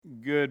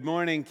Good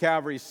morning,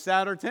 Calvary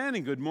Souderton,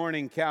 and good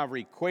morning,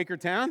 Calvary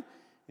Quakertown.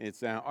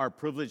 It's our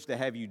privilege to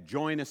have you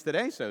join us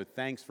today, so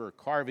thanks for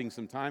carving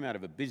some time out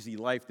of a busy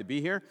life to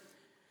be here.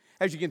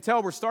 As you can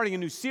tell, we're starting a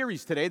new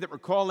series today that we're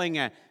calling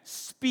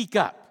Speak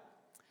Up.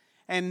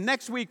 And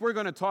next week, we're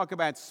going to talk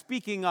about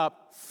speaking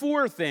up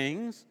for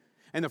things,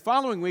 and the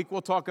following week,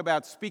 we'll talk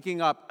about speaking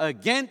up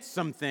against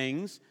some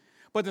things.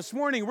 But this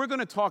morning, we're going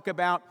to talk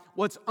about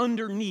what's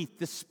underneath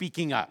the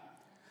speaking up.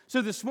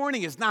 So this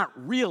morning is not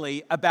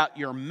really about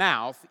your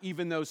mouth,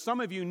 even though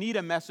some of you need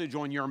a message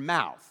on your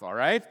mouth, all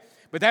right?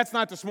 But that's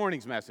not this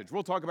morning's message.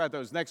 We'll talk about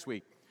those next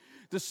week.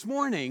 This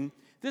morning,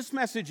 this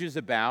message is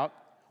about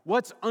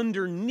what's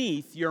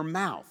underneath your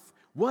mouth.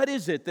 What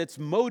is it that's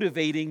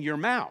motivating your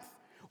mouth?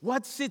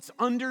 What sits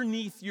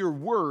underneath your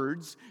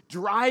words,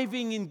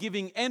 driving and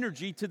giving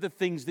energy to the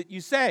things that you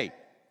say?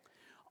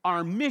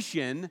 Our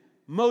mission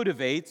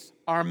motivates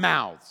our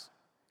mouths,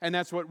 and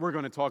that's what we're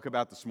going to talk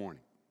about this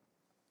morning.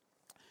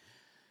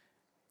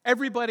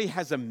 Everybody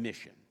has a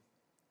mission.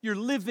 You're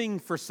living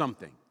for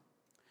something.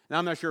 Now,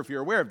 I'm not sure if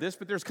you're aware of this,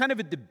 but there's kind of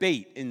a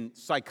debate in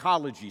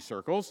psychology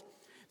circles.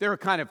 There are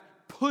kind of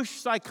push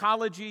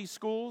psychology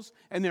schools,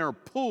 and there are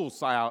pull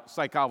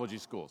psychology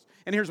schools.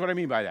 And here's what I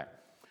mean by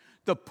that.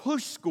 The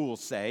push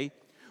schools say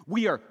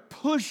we are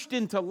pushed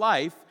into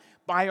life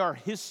by our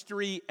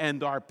history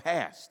and our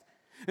past.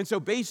 And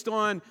so based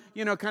on,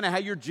 kind of how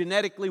you're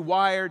genetically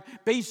wired,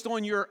 based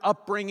on your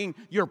upbringing,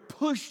 you're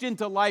pushed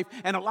into life,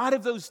 and a lot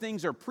of those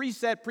things are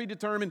preset,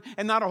 predetermined,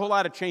 and not a whole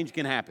lot of change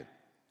can happen.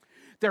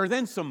 There are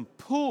then some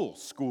pull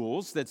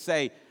schools that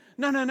say,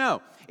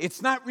 no,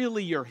 it's not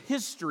really your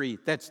history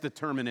that's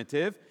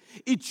determinative,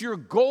 it's your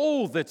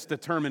goal that's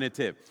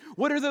determinative.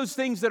 What are those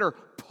things that are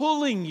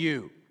pulling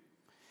you?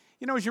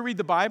 As you read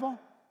the Bible,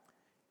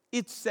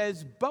 it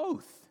says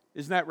both.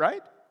 Isn't that right?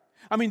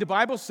 I mean, the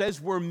Bible says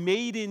we're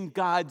made in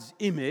God's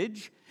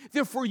image.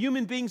 Therefore,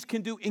 human beings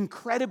can do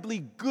incredibly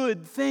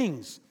good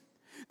things.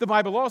 The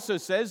Bible also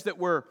says that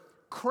we're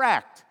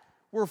cracked,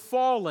 we're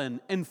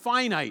fallen, and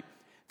finite.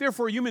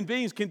 Therefore, human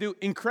beings can do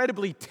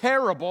incredibly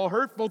terrible,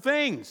 hurtful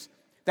things.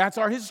 That's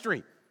our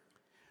history.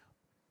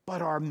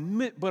 But our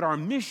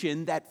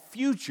mission, that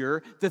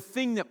future, the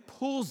thing that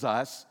pulls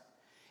us,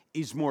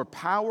 is more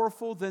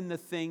powerful than the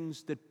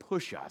things that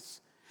push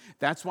us.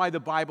 That's why the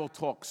Bible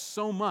talks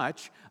so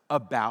much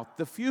about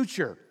the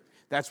future.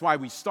 That's why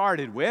we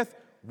started with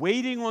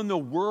waiting on the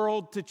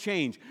world to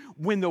change.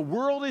 When the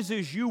world is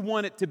as you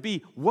want it to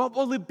be, what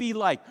will it be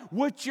like?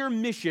 What's your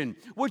mission?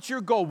 What's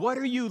your goal? What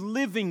are you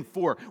living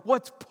for?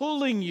 What's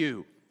pulling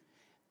you?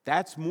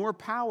 That's more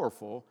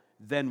powerful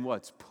than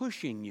what's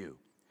pushing you.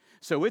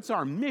 So it's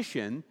our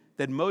mission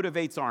that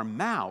motivates our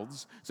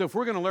mouths. So if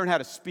we're going to learn how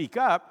to speak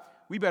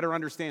up, we better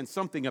understand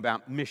something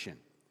about mission.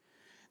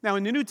 Now,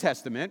 in the New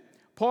Testament,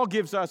 Paul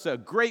gives us a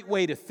great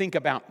way to think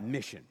about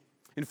mission.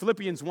 In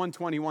Philippians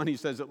 1:21, he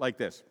says it like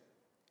this.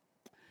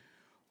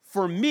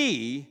 For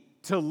me,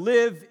 to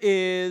live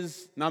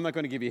is... Now, I'm not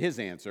going to give you his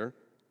answer.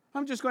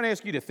 I'm just going to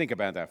ask you to think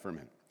about that for a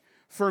minute.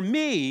 For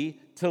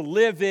me, to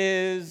live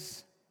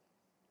is...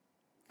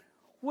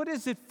 What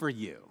is it for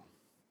you?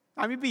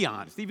 I mean, be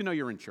honest, even though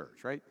you're in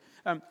church, right?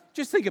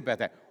 Just think about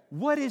that.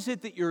 What is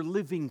it that you're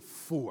living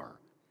for?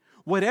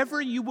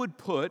 Whatever you would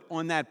put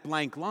on that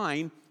blank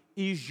line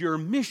is your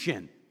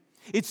mission.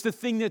 It's the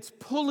thing that's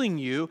pulling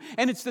you,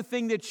 and it's the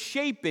thing that's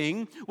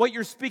shaping what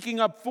you're speaking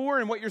up for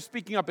and what you're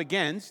speaking up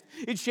against.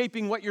 It's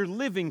shaping what you're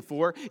living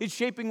for. It's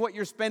shaping what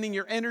you're spending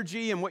your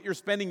energy and what you're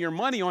spending your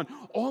money on.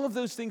 All of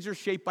those things are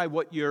shaped by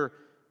what your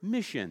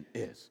mission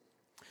is.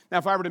 Now,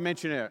 if I were to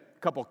mention a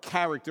couple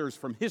characters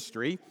from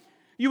history,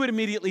 you would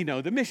immediately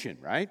know the mission,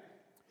 right?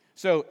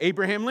 So,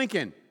 Abraham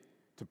Lincoln,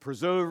 to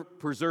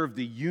preserve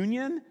the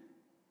Union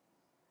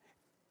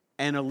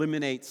and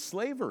eliminate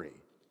slavery.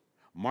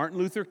 Martin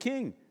Luther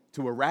King,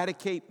 to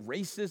eradicate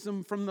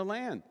racism from the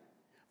land.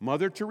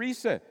 Mother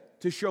Teresa,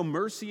 to show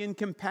mercy and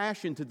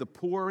compassion to the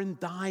poor and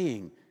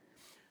dying.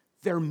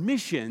 Their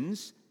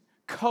missions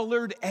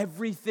colored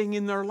everything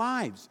in their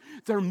lives.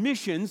 Their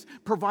missions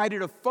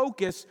provided a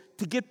focus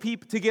to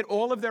get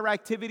all of their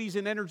activities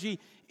and energy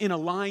in a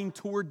line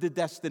toward the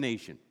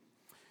destination.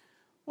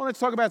 Well, let's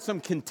talk about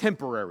some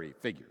contemporary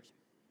figures.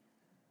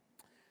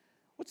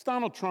 What's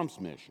Donald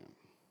Trump's mission?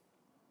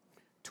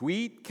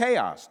 Tweet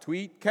chaos.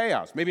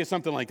 Maybe it's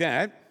something like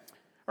that.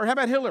 Or how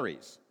about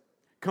Hillary's?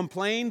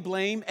 Complain,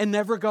 blame, and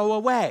never go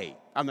away.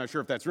 I'm not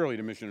sure if that's really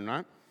the mission or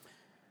not.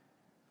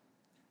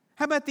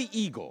 How about the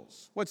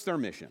Eagles? What's their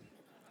mission?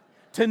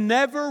 To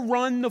never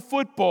run the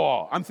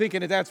football. I'm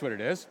thinking that's what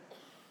it is.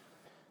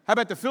 How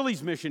about the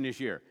Phillies' mission this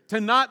year? To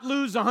not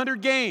lose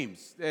 100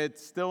 games.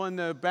 It's still in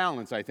the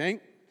balance, I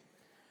think.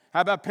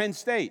 How about Penn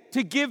State?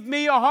 To give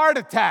me a heart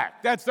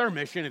attack. That's their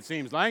mission, it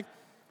seems like.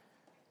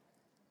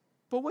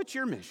 But what's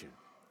your mission?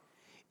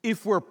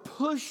 If we're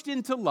pushed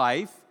into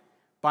life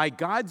by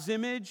God's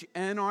image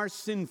and our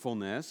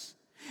sinfulness,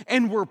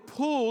 and we're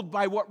pulled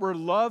by what we're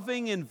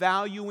loving and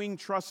valuing,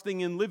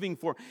 trusting and living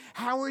for,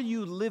 how are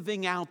you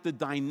living out the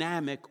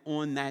dynamic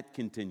on that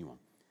continuum?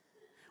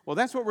 Well,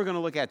 that's what we're going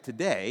to look at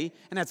today,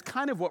 and that's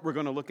kind of what we're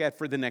going to look at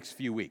for the next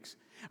few weeks.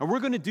 And we're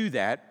going to do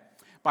that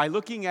by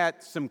looking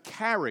at some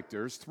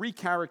characters, 3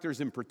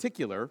 characters in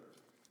particular,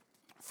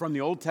 from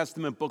the Old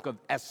Testament book of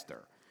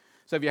Esther.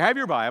 So if you have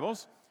your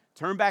Bibles,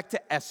 turn back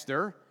to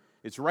Esther.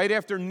 It's right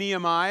after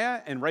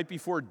Nehemiah and right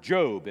before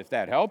Job, if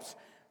that helps.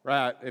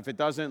 If it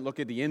doesn't, look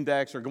at the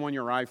index or go on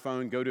your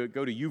iPhone, go to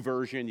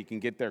YouVersion. You can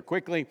get there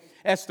quickly.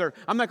 Esther,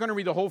 I'm not going to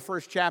read the whole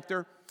first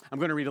chapter. I'm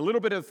going to read a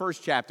little bit of the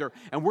first chapter,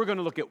 and we're going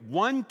to look at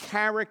one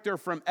character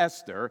from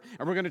Esther,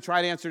 and we're going to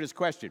try to answer this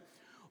question.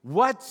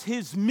 What's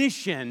his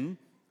mission?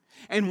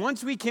 And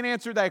once we can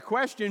answer that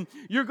question,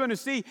 you're going to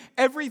see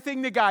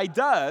everything the guy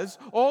does,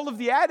 all of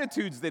the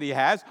attitudes that he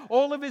has,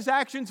 all of his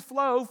actions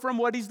flow from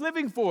what he's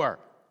living for.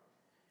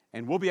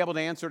 And we'll be able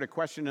to answer the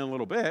question in a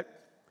little bit.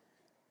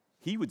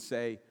 He would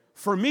say,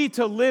 for me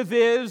to live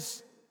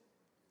is,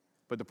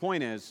 but the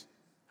point is,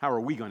 how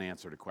are we going to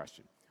answer the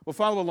question? We'll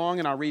follow along,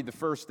 and I'll read the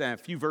first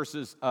few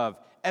verses of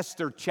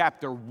Esther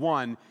chapter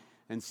 1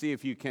 and see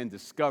if you can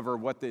discover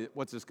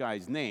what's this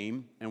guy's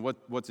name and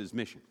what's his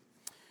mission.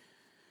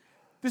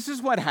 This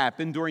is what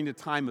happened during the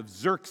time of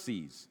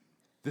Xerxes.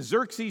 The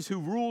Xerxes who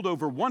ruled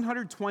over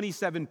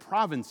 127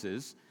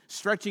 provinces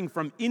stretching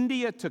from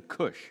India to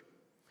Cush.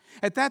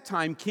 At that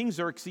time, King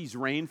Xerxes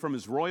reigned from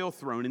his royal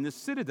throne in the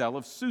citadel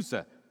of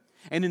Susa.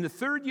 And in the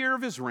 3rd year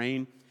of his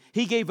reign,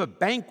 he gave a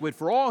banquet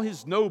for all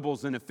his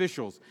nobles and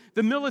officials,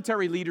 the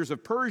military leaders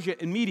of Persia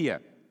and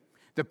Media.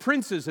 The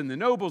princes and the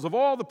nobles of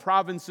all the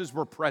provinces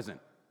were present.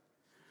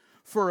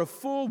 For a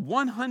full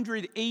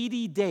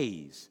 180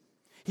 days,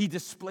 he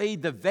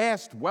displayed the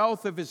vast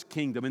wealth of his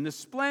kingdom and the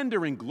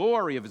splendor and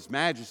glory of his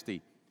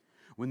majesty.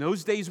 When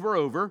those days were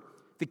over,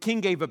 the king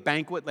gave a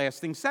banquet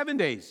lasting 7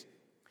 days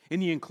in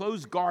the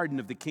enclosed garden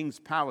of the king's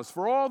palace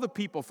for all the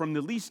people from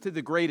the least to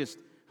the greatest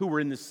who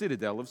were in the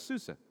citadel of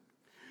Susa.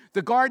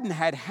 The garden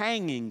had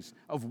hangings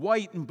of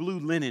white and blue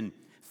linen,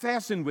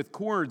 fastened with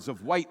cords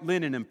of white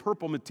linen and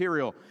purple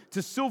material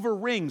to silver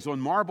rings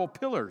on marble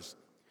pillars.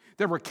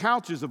 There were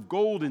couches of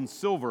gold and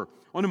silver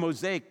on a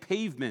mosaic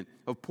pavement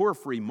of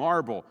porphyry,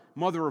 marble,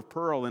 mother of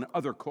pearl, and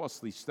other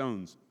costly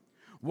stones.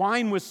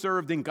 Wine was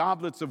served in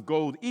goblets of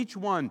gold, each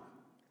one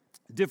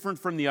different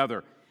from the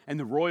other, and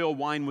the royal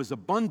wine was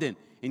abundant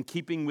in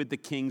keeping with the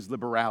king's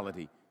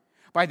liberality.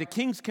 By the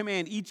king's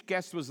command, each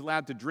guest was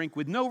allowed to drink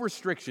with no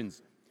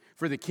restrictions,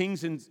 for the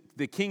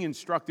king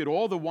instructed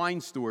all the wine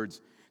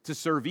stewards to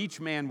serve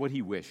each man what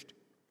he wished.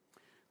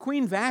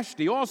 Queen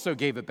Vashti also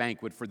gave a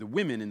banquet for the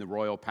women in the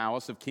royal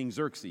palace of King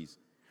Xerxes.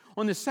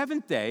 On the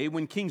 7th day,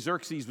 when King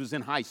Xerxes was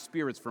in high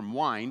spirits from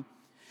wine,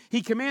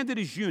 he commanded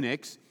his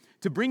eunuchs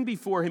to bring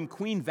before him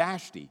Queen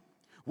Vashti,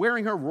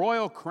 wearing her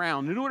royal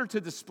crown in order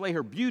to display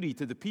her beauty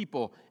to the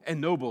people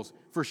and nobles,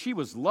 for she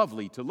was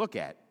lovely to look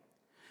at.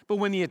 But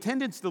when the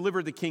attendants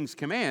delivered the king's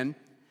command,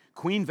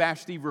 Queen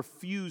Vashti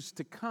refused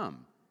to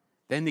come.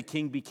 Then the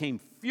king became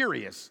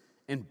furious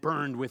and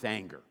burned with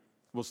anger.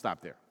 We'll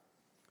stop there.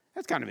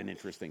 That's kind of an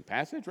interesting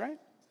passage, right?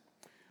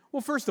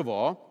 Well, first of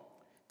all,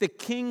 the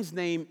king's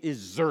name is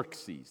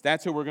Xerxes.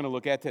 That's who we're going to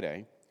look at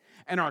today.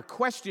 And our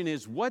question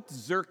is, what's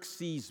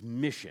Xerxes'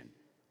 mission?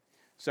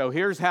 So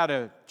here's how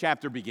the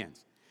chapter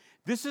begins.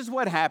 This is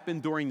what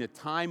happened during the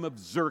time of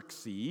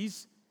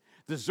Xerxes,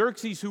 the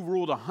Xerxes who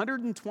ruled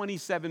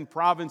 127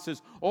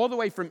 provinces all the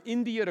way from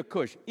India to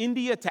Cush,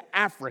 India to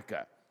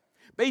Africa.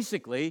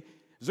 Basically,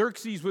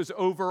 Xerxes was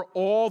over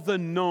all the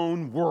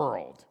known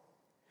world.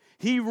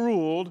 He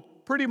ruled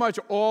pretty much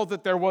all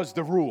that there was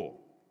to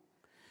rule.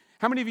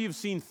 How many of you have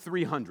seen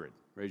 300?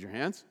 Raise your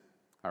hands.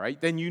 All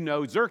right, then you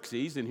know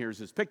Xerxes, and here's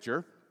his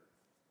picture.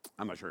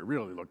 I'm not sure it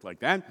really looked like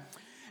that.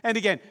 And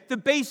again, the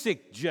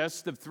basic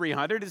gist of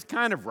 300 is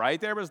kind of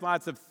right. There was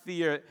lots of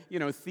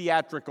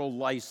theatrical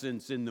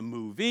license in the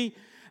movie.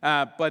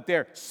 But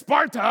there,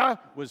 Sparta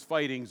was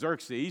fighting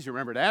Xerxes. You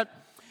remember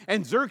that?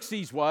 And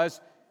Xerxes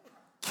was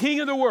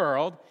king of the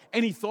world,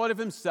 and he thought of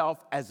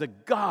himself as a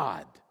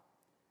god.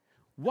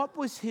 What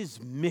was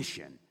his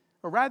mission?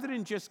 Or rather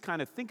than just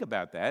kind of think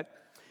about that,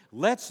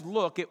 let's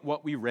look at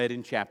what we read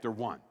in chapter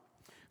 1.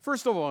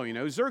 First of all,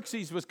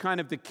 Xerxes was kind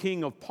of the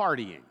king of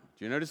partying.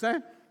 Do you notice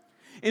that?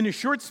 In the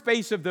short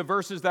space of the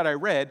verses that I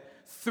read,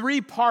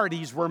 3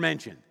 parties were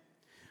mentioned.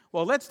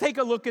 Well, let's take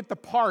a look at the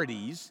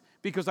parties,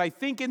 because I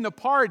think in the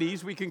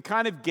parties we can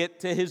kind of get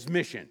to his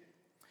mission.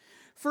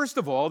 First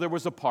of all, there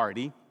was a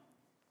party,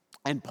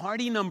 and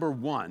party number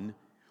 1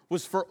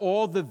 was for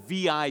all the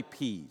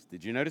VIPs.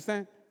 Did you notice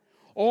that?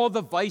 All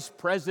the vice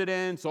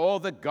presidents, all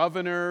the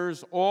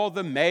governors, all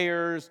the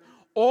mayors,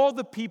 all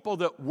the people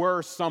that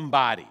were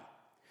somebody.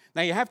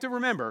 Now you have to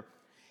remember,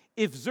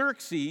 if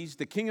Xerxes,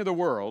 the king of the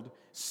world,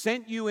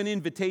 sent you an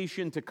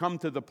invitation to come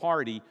to the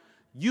party,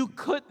 you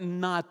could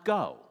not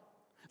go.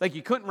 Like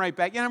you couldn't write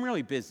back, I'm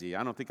really busy.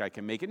 I don't think I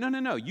can make it.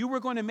 No. You were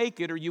going to make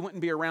it or you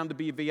wouldn't be around to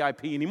be a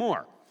VIP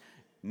anymore.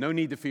 No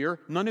need to fear.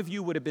 None of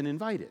you would have been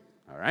invited.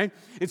 All right?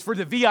 It's for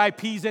the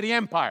VIPs of the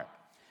empire.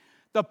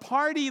 The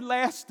party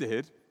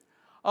lasted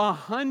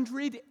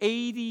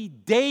 180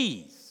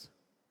 days.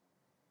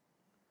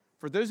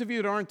 For those of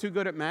you that aren't too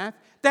good at math,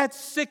 that's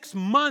 6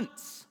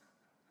 months.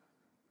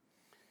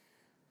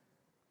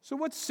 So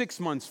what's 6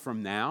 months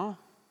from now?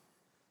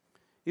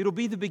 It'll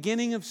be the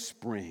beginning of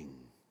spring.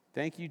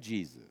 Thank you,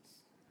 Jesus.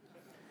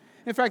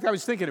 In fact, I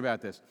was thinking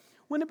about this.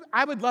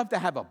 I would love to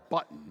have a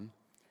button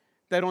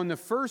that on the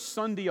first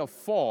Sunday of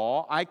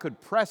fall, I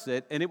could press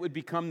it and it would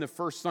become the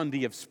first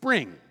Sunday of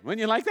spring. Wouldn't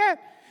you like that?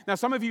 Now,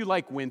 some of you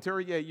like winter.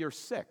 Yeah, you're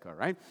sick, all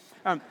right?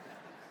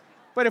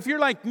 But if you're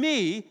like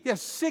me,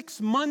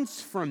 6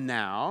 months from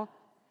now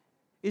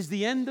is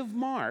the end of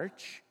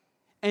March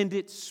and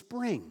it's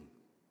spring.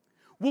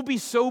 We'll be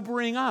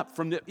sobering up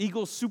from the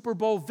Eagles Super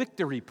Bowl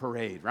victory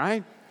parade,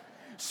 right?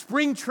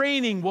 Spring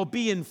training will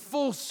be in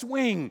full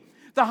swing.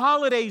 The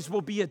holidays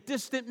will be a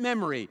distant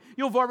memory.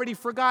 You'll have already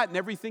forgotten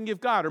everything you've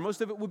got, or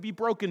most of it will be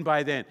broken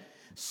by then.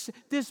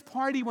 This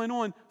party went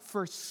on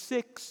for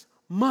 6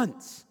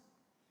 months.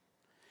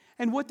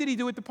 And what did he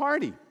do at the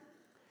party?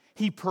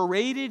 He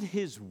paraded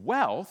his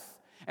wealth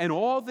and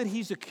all that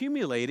he's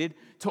accumulated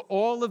to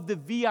all of the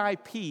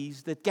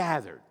VIPs that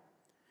gathered.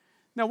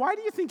 Now, why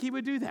do you think he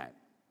would do that?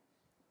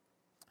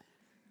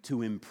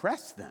 To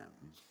impress them.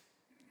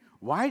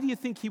 Why do you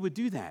think he would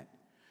do that?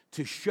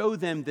 To show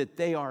them that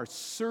they are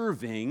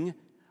serving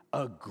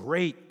a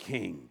great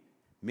king,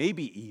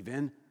 maybe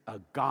even a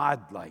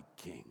godlike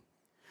king.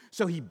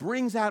 So he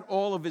brings out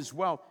all of his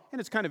wealth. And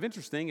it's kind of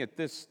interesting at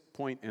this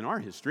point in our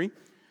history.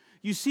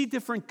 You see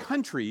different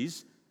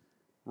countries,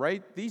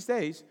 right, these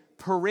days,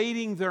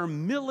 parading their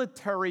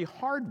military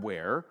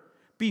hardware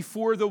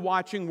before the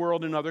watching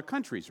world in other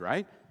countries,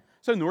 right?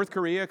 So North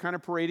Korea kind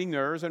of parading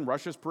theirs, and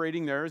Russia's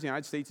parading theirs, the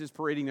United States is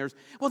parading theirs.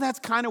 Well, that's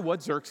kind of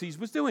what Xerxes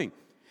was doing.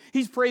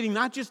 He's parading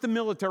not just the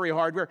military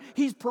hardware,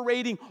 he's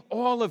parading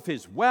all of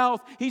his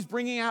wealth. He's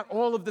bringing out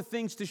all of the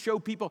things to show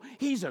people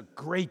he's a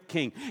great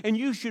king. And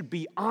you should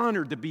be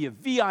honored to be a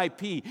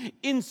VIP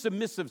in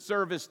submissive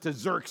service to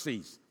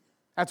Xerxes.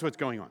 That's what's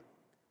going on.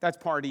 That's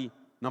party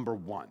number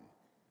one.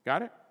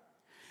 Got it?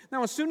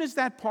 Now, as soon as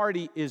that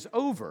party is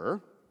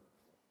over,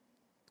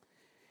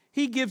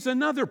 he gives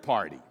another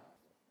party.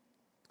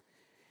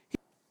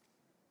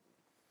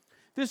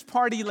 This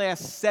party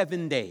lasts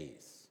 7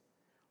 days.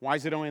 Why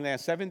does it only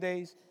last 7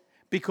 days?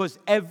 Because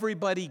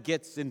everybody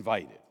gets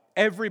invited.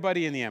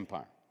 Everybody in the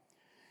empire.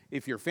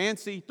 If you're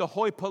fancy, the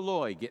hoi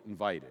polloi get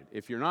invited.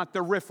 If you're not,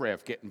 the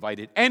riffraff get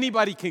invited.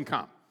 Anybody can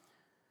come.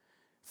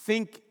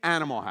 Think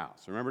Animal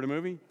House. Remember the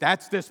movie?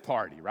 That's this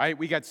party, right?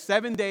 We got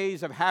 7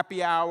 days of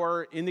happy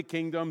hour in the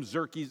kingdom,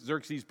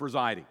 Xerxes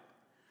presiding.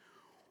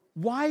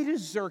 Why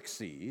does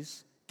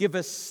Xerxes give a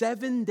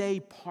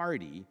 7-day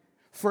party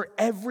for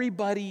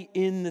everybody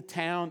in the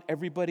town,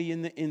 everybody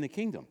in the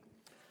kingdom?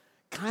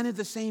 Kind of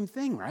the same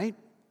thing, right?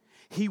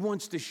 He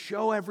wants to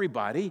show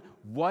everybody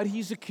what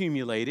he's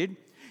accumulated.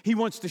 He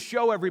wants to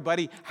show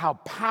everybody how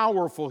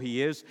powerful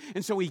he is.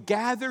 And so he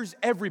gathers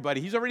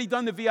everybody. He's already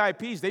done the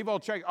VIPs. They've all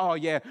checked. Oh,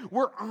 yeah,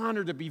 we're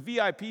honored to be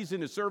VIPs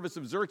in the service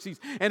of Xerxes.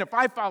 And if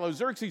I follow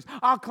Xerxes,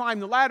 I'll climb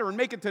the ladder and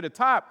make it to the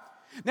top.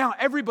 Now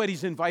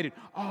everybody's invited.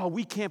 Oh,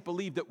 we can't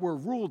believe that we're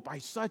ruled by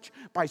such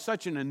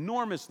an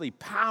enormously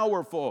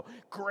powerful,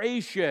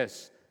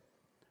 gracious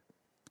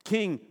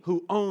king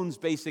who owns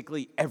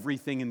basically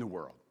everything in the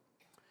world.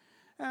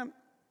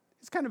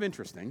 It's kind of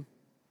interesting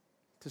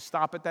to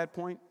stop at that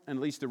point and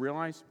at least to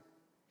realize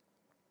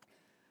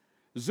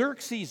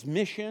Xerxes'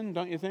 mission,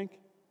 don't you think,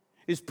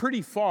 is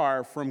pretty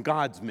far from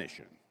God's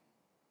mission,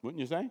 wouldn't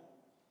you say?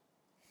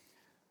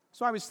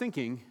 So I was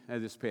thinking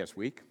this past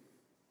week,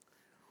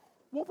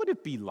 what would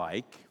it be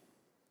like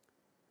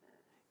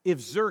if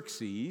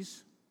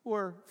Xerxes,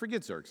 or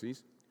forget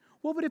Xerxes,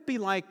 what would it be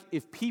like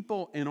if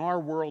people in our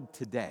world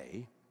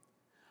today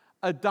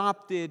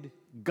adopted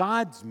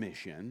God's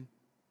mission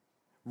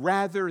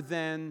rather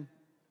than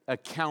a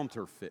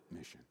counterfeit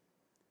mission?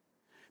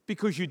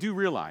 Because you do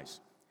realize,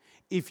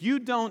 if you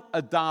don't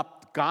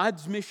adopt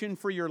God's mission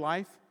for your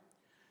life,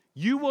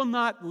 you will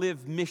not live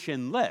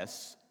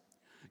missionless.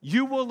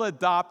 You will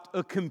adopt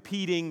a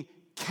competing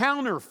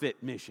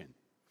counterfeit mission.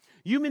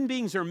 Human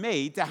beings are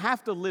made to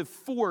have to live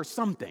for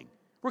something.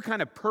 We're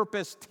kind of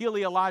purpose,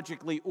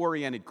 teleologically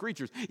oriented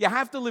creatures. You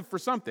have to live for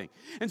something.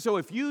 And so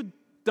if you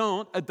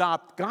don't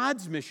adopt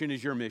God's mission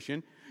as your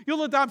mission,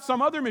 you'll adopt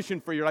some other mission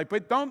for your life.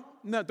 But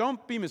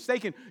don't be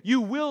mistaken.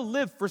 You will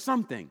live for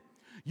something.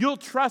 You'll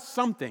trust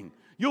something.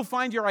 You'll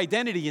find your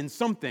identity in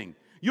something.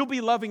 You'll be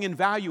loving and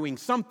valuing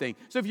something.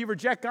 So if you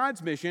reject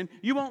God's mission,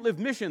 you won't live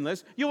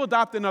missionless. You'll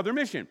adopt another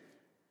mission.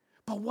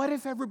 But what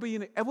if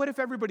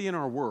everybody in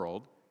our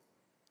world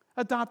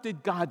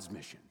adopted God's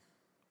mission?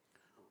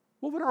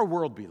 What would our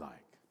world be like?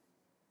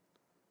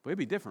 Well, it'd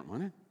be different,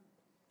 wouldn't it?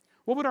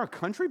 What would our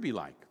country be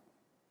like?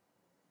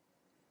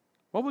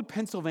 What would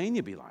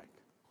Pennsylvania be like?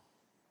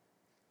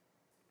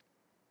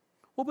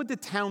 What would the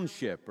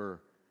township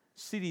or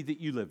city that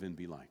you live in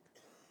be like?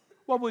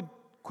 What would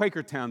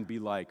Quakertown be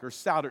like, or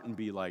Souderton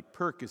be like,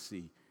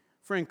 Percy,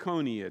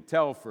 Franconia,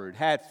 Telford,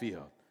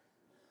 Hatfield,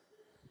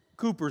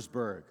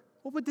 Coopersburg?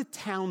 What would the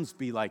towns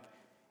be like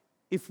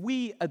if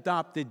we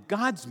adopted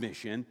God's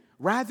mission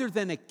rather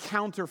than a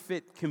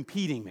counterfeit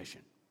competing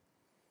mission?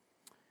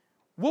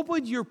 What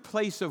would your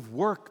place of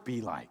work be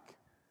like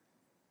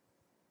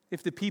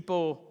if the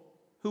people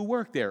who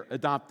work there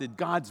adopted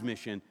God's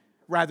mission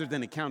rather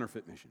than a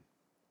counterfeit mission?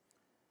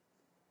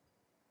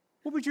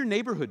 What would your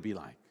neighborhood be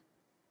like?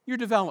 Your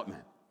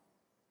development,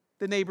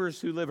 the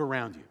neighbors who live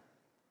around you.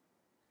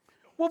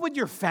 What would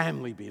your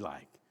family be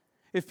like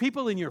if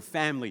people in your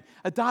family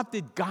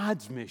adopted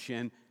God's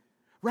mission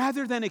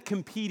rather than a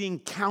competing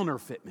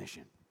counterfeit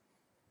mission?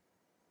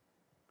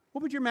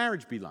 What would your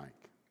marriage be like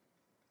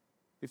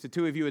if the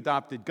two of you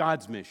adopted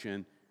God's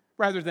mission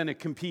rather than a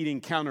competing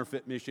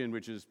counterfeit mission,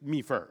 which is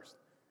me first?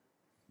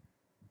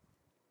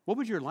 What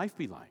would your life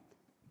be like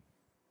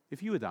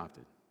if you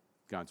adopted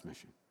God's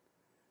mission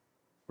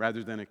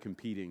rather than a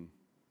competing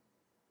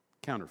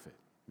counterfeit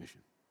mission?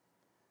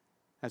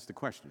 That's the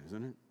question,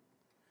 isn't it?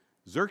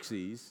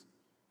 Xerxes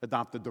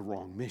adopted the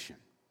wrong mission.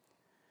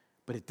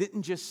 But it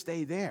didn't just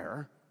stay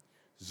there.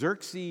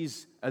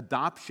 Xerxes'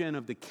 adoption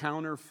of the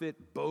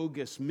counterfeit,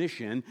 bogus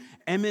mission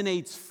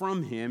emanates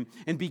from him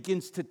and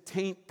begins to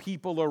taint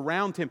people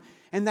around him.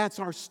 And that's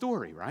our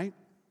story, right?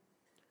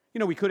 You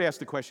know, we could ask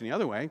the question the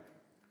other way.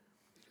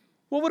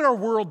 What would our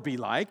world be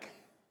like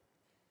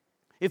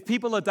if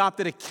people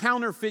adopted a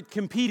counterfeit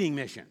competing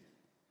mission?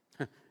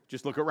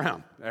 Just look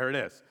around. There it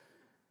is.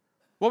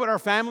 What would our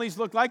families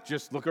look like?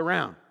 Just look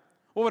around.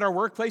 What would our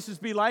workplaces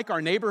be like?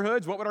 Our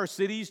neighborhoods? What would our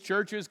cities,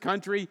 churches,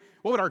 country?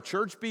 What would our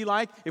church be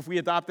like if we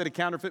adopted a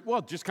counterfeit?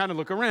 Well, just kind of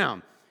look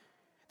around.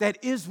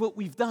 That is what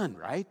we've done,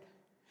 right?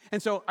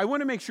 And so I want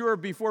to make sure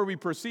before we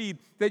proceed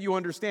that you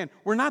understand,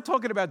 we're not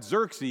talking about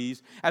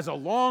Xerxes as a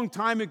long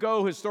time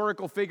ago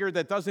historical figure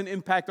that doesn't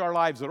impact our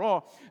lives at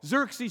all.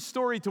 Xerxes'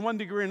 story, to one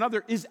degree or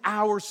another, is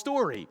our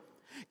story.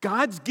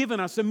 God's given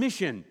us a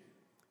mission.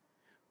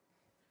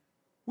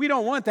 We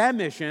don't want that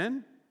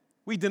mission.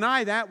 We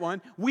deny that one.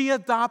 We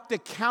adopt a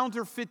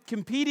counterfeit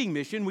competing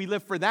mission. We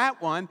live for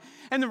that one.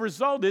 And the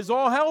result is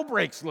all hell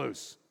breaks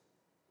loose.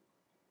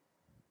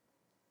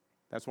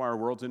 That's why our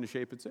world's in the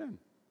shape it's in.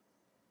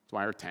 That's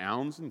why our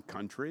towns and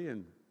country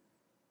and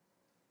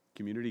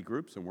community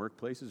groups and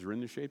workplaces are in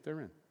the shape they're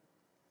in.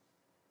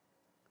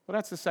 Well,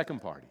 that's the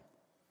second party.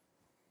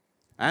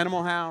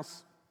 Animal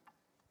House,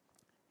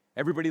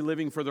 everybody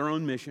living for their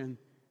own mission.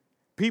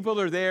 People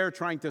are there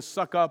trying to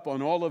suck up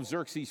on all of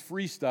Xerxes'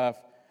 free stuff.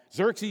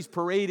 Xerxes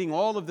parading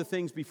all of the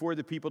things before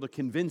the people to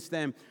convince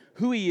them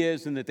who he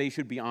is and that they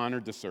should be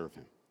honored to serve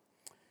him.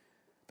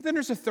 But then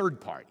there's a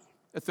third party.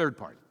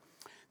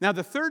 Now,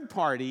 the third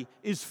party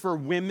is for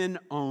women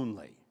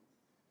only.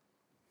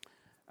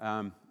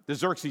 The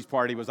Xerxes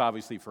party was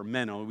obviously for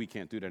men only. We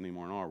can't do that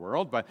anymore in our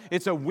world, but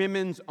it's a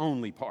women's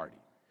only party.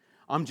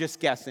 I'm just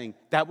guessing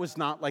that was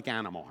not like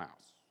Animal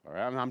House. All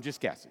right? I'm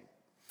just guessing.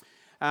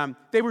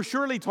 They were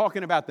surely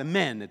talking about the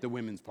men at the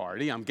women's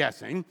party, I'm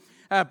guessing.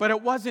 But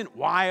it wasn't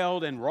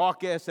wild and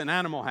raucous and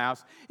Animal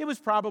House. It was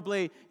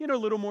probably, a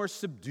little more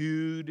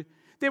subdued.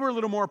 They were a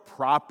little more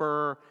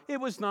proper.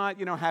 It was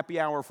not, happy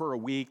hour for a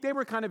week. They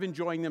were kind of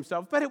enjoying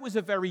themselves, but it was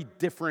a very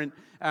different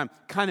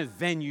kind of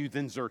venue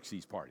than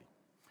Xerxes' party.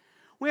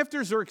 Well,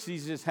 after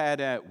Xerxes has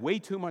had way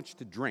too much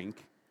to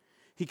drink,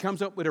 he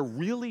comes up with a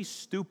really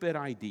stupid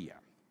idea.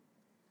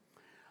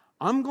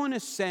 I'm going to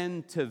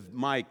send to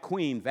my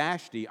queen,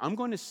 Vashti, I'm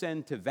going to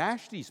send to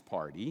Vashti's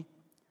party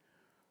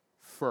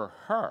for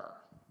her.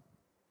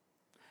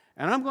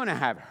 And I'm going to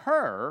have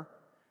her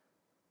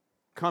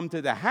come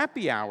to the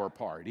happy hour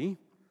party.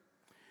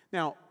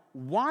 Now,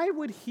 why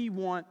would he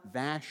want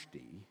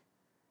Vashti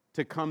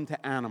to come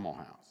to Animal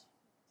House?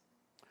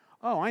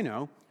 Oh, I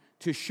know.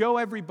 To show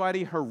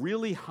everybody her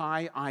really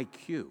high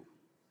IQ.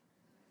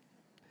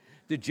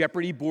 The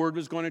Jeopardy board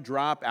was going to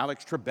drop.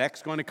 Alex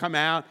Trebek's going to come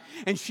out.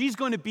 And she's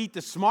going to beat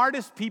the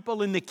smartest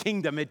people in the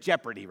kingdom at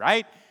Jeopardy,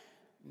 right?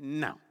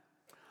 No.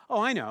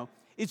 Oh, I know.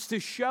 It's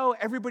to show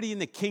everybody in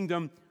the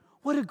kingdom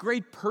what a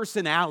great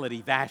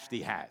personality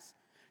Vashti has.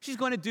 She's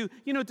going to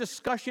do,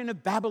 discussion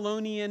of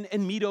Babylonian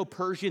and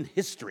Medo-Persian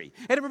history.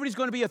 And everybody's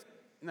going to be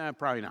no,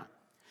 probably not.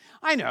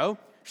 I know.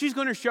 She's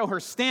going to show her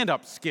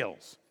stand-up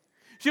skills.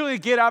 She's going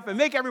to get up and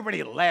make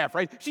everybody laugh,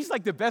 right? She's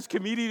like the best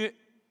comedian.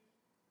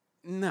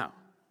 No.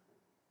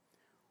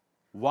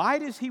 Why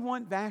does he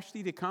want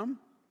Vashti to come?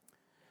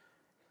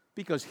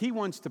 Because he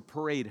wants to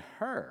parade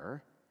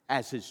her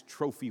as his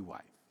trophy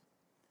wife.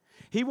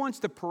 He wants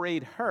to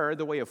parade her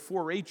the way a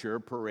 4-H'er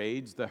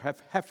parades the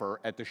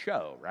heifer at the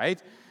show,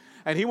 right?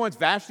 And he wants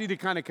Vashti to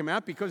kind of come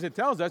out because it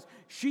tells us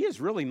she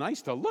is really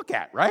nice to look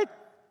at, right?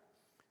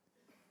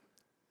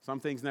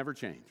 Some things never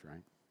change,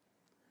 right?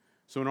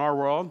 So in our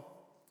world,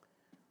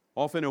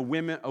 often a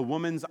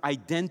woman's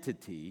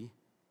identity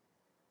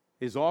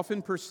is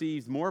often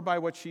perceived more by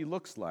what she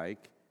looks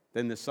like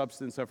than the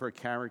substance of her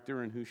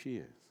character and who she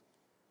is.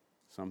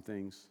 Some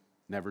things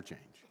never change.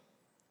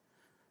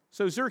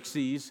 So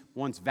Xerxes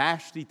wants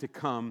Vashti to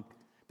come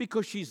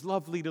because she's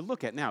lovely to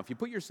look at. Now, if you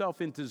put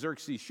yourself into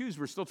Xerxes' shoes,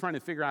 we're still trying to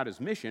figure out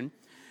his mission.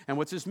 And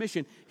what's his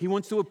mission? He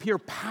wants to appear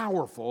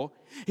powerful.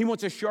 He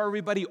wants to show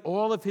everybody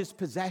all of his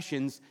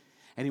possessions.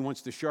 And he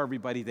wants to show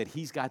everybody that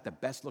he's got the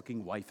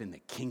best-looking wife in the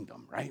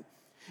kingdom, right?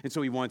 And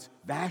so he wants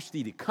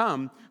Vashti to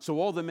come, so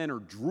all the men are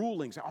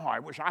drooling, saying, oh, I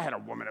wish I had a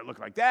woman that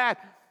looked like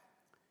that.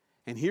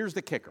 And here's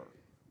the kicker.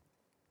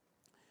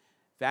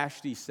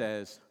 Vashti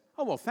says,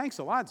 oh, well, thanks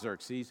a lot,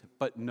 Xerxes,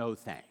 but no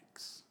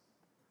thanks.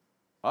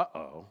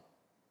 Uh-oh.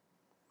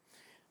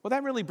 Well,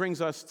 that really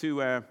brings us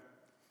to a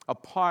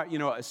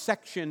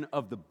section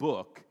of the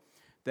book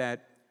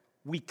that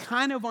we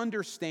kind of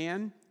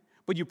understand,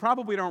 but you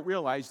probably don't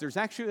realize there's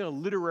actually a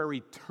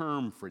literary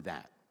term for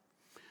that.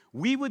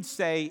 We would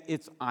say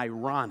it's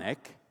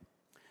ironic.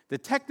 The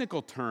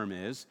technical term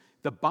is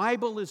the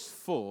Bible is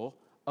full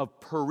of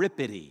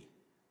peripety.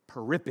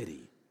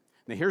 Peripety.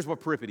 Now, here's what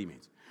peripety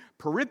means.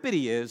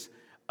 Peripety is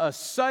a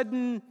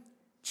sudden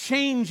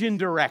change in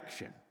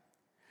direction.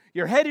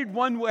 You're headed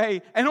one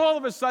way, and all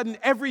of a sudden,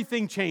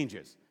 everything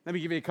changes. Let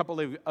me give you a couple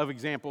of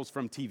examples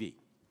from TV.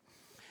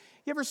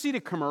 You ever seen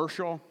a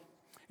commercial?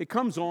 It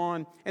comes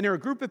on, and there are a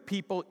group of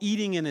people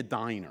eating in a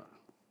diner.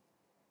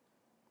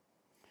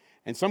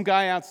 And some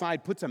guy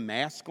outside puts a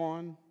mask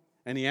on,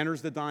 and he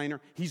enters the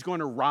diner. He's going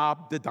to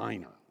rob the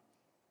diner.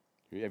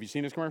 Have you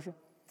seen this commercial?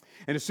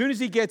 And as soon as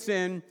he gets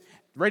in,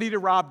 ready to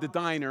rob the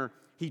diner,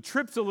 he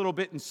trips a little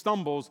bit and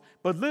stumbles,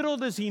 but little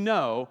does he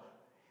know,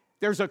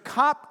 there's a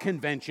cop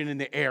convention in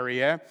the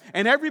area,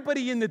 and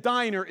everybody in the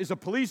diner is a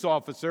police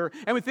officer,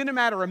 and within a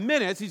matter of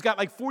minutes, he's got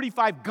like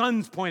 45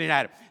 guns pointed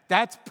at him.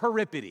 That's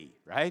peripety,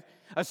 right?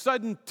 A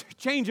sudden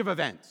change of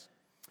events.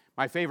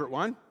 My favorite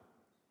one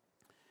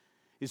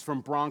is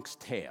from Bronx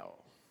Tale.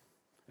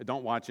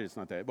 Don't watch it, it's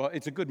not that. Well,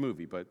 it's a good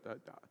movie, but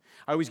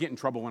I always get in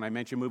trouble when I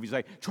mention movies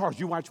like, Charles,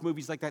 you watch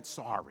movies like that?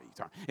 Sorry.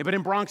 But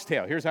in Bronx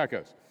Tale, here's how it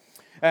goes.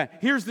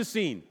 Here's the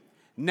scene.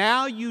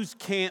 Now you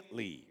can't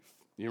leave.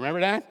 You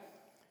remember that?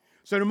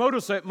 So the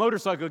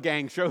motorcycle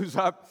gang shows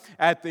up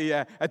at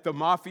the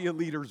mafia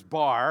leader's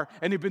bar,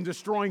 and they've been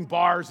destroying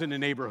bars in the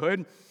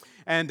neighborhood.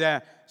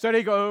 And so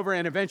they go over,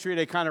 and eventually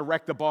they kind of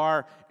wreck the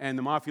bar, and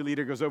the mafia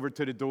leader goes over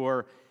to the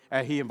door.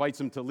 He invites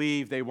them to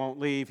leave. They won't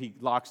leave. He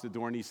locks the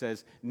door, and he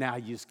says, now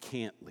you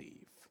can't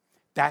leave.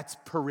 That's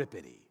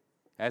peripety.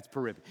 That's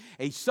peripety.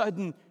 A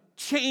sudden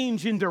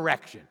change in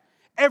direction.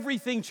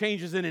 Everything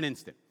changes in an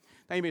instant.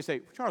 Now you may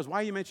say, Charles,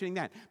 why are you mentioning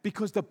that?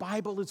 Because the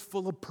Bible is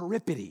full of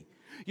peripety.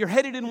 You're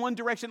headed in one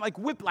direction like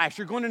whiplash.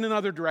 You're going in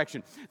another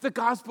direction. The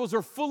Gospels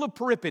are full of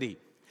peripety.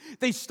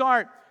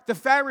 The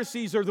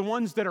Pharisees are the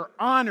ones that are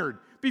honored.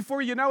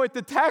 Before you know it,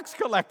 the tax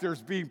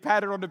collectors being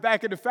patted on the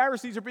back, and the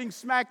Pharisees are being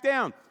smacked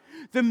down.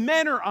 The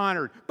men are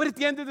honored, but at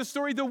the end of the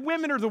story, the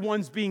women are the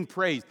ones being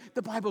praised.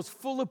 The Bible's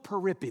full of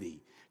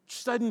peripety,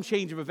 sudden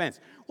change of events.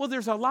 Well,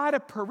 there's a lot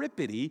of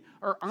peripety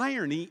or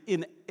irony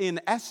in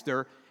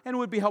Esther, and it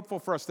would be helpful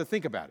for us to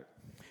think about it.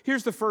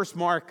 Here's the first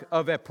mark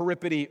of a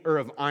peripety or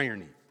of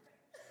irony.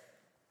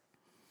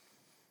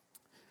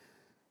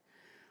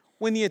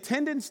 When the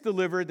attendants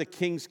delivered the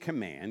king's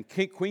command,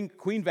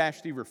 Queen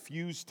Vashti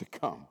refused to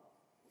come.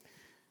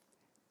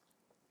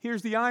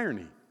 Here's the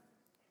irony.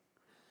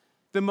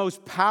 The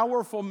most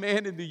powerful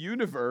man in the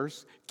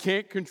universe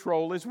can't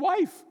control his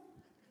wife,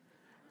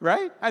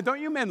 right?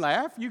 Don't you men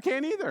laugh? You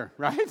can't either,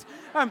 right?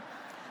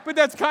 But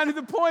that's kind of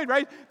the point,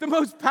 right? The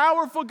most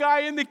powerful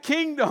guy in the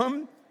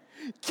kingdom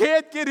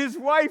can't get his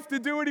wife to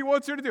do what he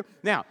wants her to do.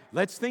 Now,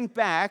 let's think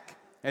back,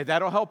 and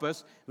that'll help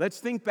us. Let's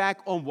think back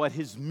on what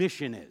his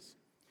mission is.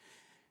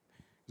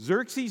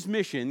 Xerxes'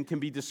 mission can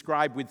be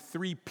described with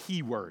 3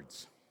 P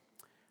words: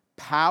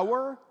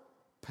 power,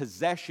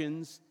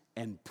 possessions,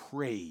 and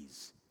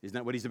praise. Isn't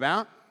that what he's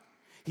about?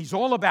 He's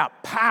all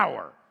about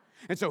power.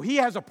 And so he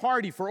has a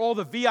party for all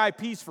the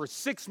VIPs for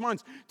 6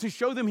 months to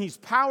show them he's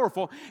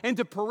powerful and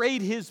to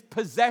parade his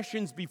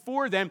possessions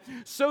before them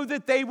so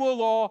that they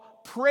will all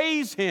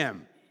praise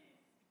him.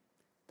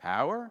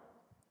 Power,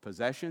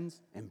 possessions,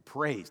 and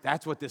praise.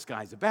 That's what this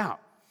guy's about.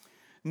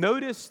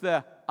 Notice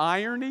the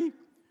irony.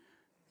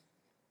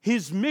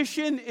 His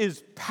mission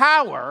is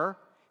power.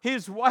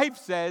 His wife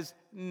says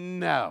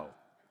no.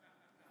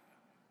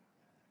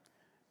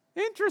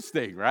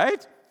 Interesting,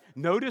 right?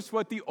 Notice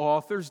what the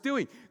author's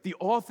doing. The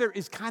author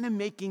is kind of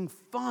making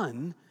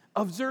fun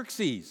of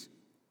Xerxes.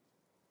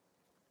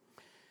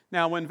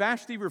 Now, when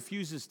Vashti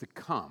refuses to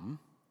come,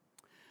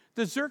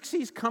 does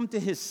Xerxes come to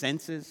his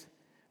senses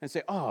and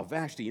say, oh,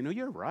 Vashti,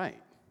 you're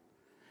right.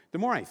 The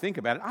more I think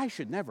about it, I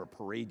should never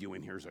parade you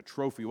in here as a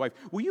trophy wife.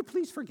 Will you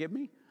please forgive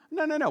me?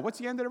 No. What's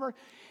the end of the verse?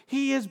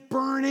 He is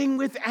burning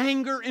with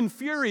anger and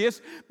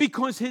furious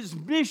because his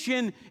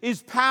mission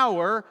is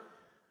power.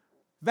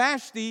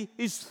 Vashti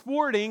is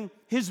thwarting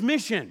his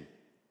mission.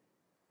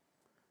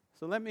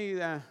 So let me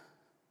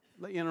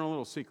let you in on a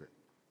little secret.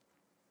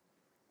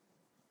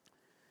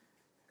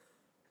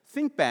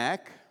 Think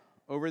back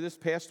over this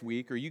past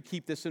week, or you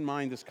keep this in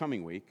mind this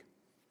coming week,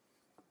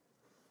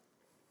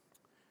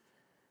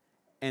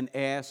 and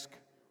ask,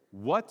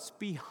 what's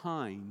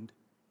behind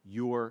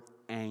your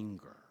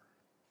anger?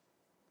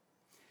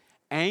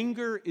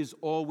 Anger is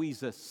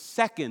always a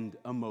second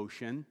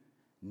emotion,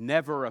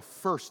 never a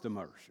first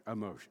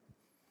emotion.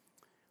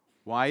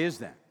 Why is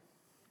that?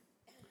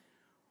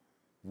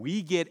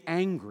 We get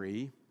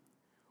angry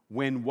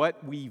when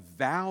what we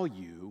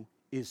value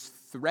is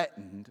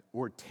threatened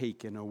or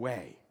taken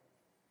away.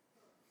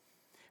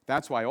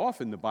 That's why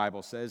often the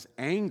Bible says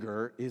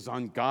anger is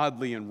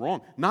ungodly and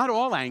wrong. Not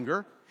all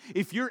anger.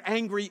 If you're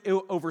angry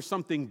over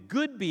something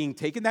good being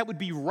taken, that would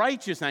be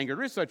righteous anger.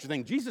 There is such a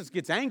thing. Jesus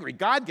gets angry.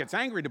 God gets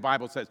angry, the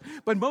Bible says.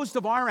 But most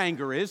of our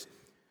anger is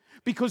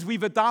because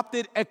we've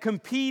adopted a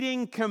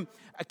competing,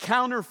 a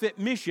counterfeit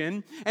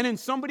mission, and then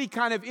somebody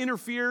kind of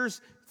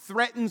interferes,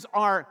 threatens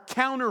our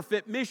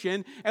counterfeit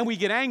mission, and we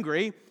get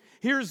angry.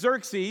 Here's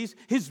Xerxes.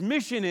 His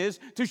mission is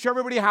to show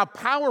everybody how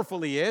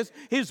powerful he is.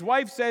 His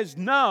wife says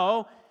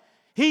no.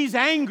 He's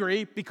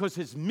angry because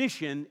his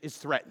mission is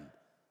threatened.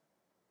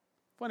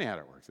 Funny how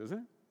that works, isn't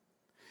it?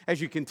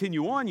 As you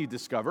continue on, you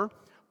discover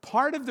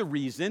part of the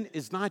reason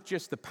is not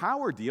just the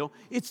power deal,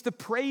 it's the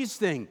praise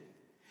thing.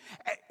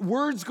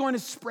 Word's going to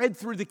spread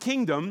through the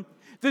kingdom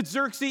that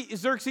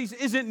Xerxes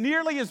isn't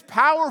nearly as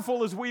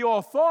powerful as we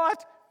all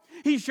thought.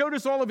 He showed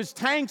us all of his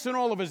tanks and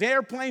all of his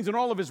airplanes and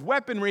all of his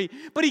weaponry,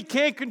 but he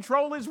can't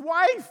control his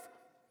wife.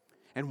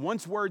 And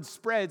once word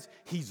spreads,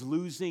 he's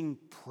losing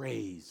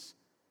praise.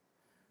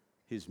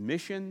 His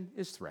mission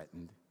is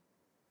threatened.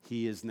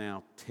 He is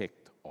now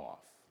ticked off.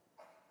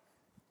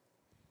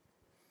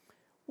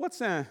 What's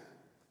the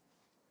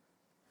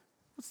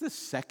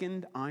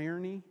second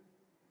irony?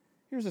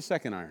 Here's the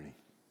second irony.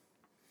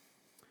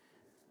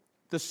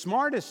 The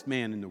smartest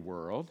man in the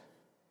world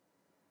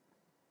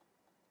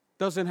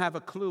doesn't have a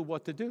clue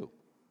what to do.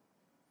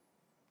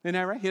 Isn't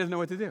that right? He doesn't know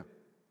what to do.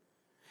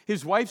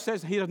 His wife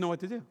says he doesn't know what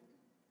to do.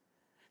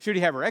 Should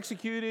he have her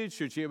executed?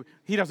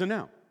 He doesn't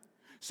know.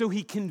 So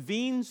he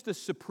convenes the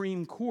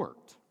Supreme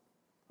Court,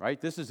 right?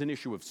 This is an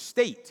issue of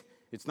state.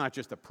 It's not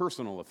just a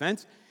personal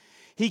offense.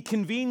 He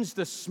convenes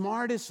the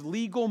smartest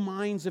legal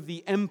minds of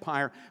the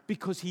empire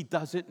because he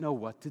doesn't know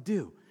what to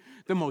do.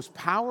 The most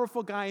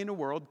powerful guy in the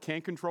world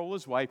can't control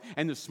his wife,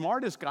 and the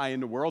smartest guy in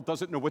the world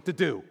doesn't know what to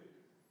do.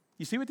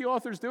 You see what the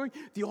author's doing?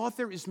 The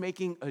author is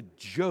making a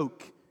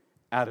joke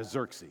out of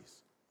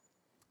Xerxes.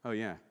 Oh,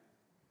 yeah.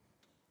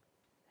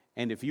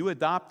 And if you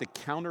adopt a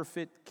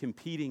counterfeit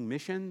competing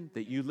mission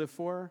that you live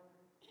for,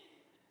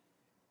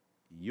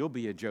 you'll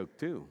be a joke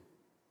too.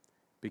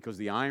 Because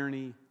the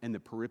irony and the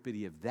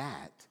peripety of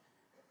that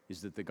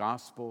is that the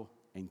gospel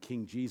and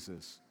King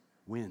Jesus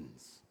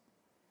wins.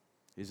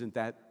 Isn't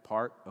that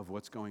part of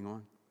what's going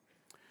on?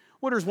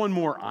 Well, there's one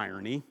more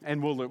irony,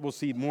 and we'll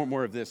see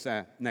more of this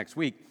next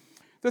week.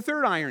 The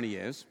third irony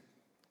is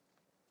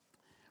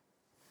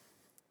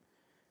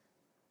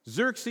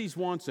Xerxes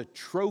wants a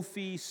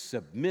trophy,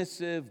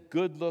 submissive,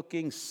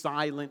 good-looking,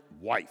 silent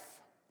wife.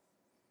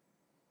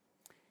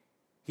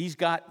 He's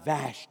got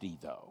Vashti,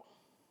 though.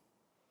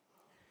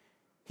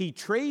 He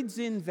trades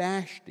in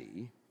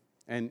Vashti,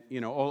 and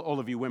all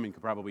of you women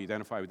could probably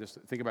identify with this.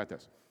 Think about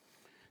this.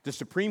 The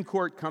Supreme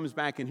Court comes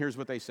back, and here's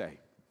what they say.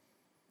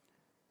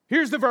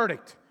 Here's the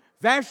verdict.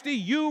 Vashti,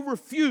 you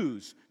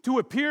refuse to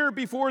appear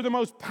before the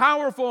most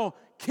powerful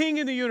king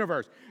in the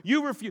universe.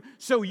 You refuse.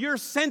 So your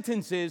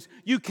sentence is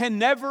you can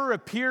never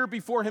appear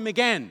before him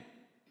again.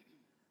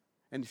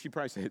 And she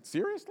probably said,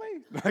 seriously?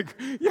 Like,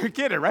 you're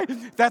kidding, right?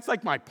 That's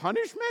like my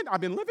punishment?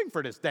 I've been living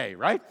for this day,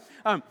 right?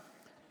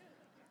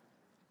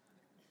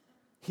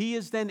 He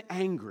is then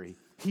angry.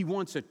 He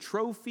wants a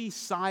trophy,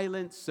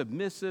 silent,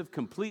 submissive,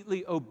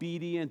 completely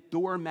obedient,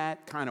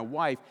 doormat kind of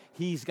wife.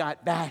 He's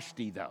got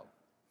Vashti, though.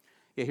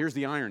 Yeah, here's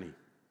the irony.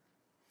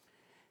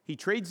 He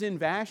trades in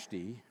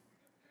Vashti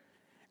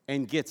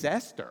and gets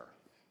Esther.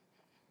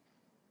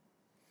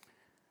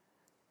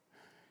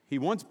 He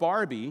wants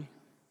Barbie.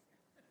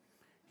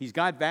 He's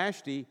got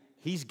Vashti.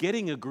 He's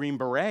getting a Green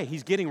Beret.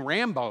 He's getting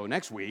Rambo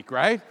next week,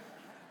 right?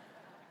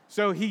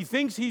 So he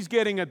thinks he's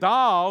getting a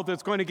doll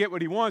that's going to get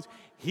what he wants.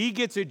 He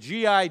gets a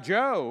G.I.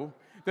 Joe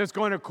that's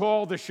going to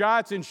call the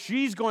shots, and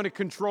she's going to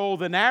control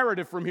the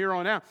narrative from here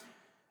on out.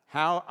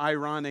 How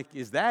ironic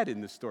is that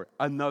in the story?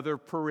 Another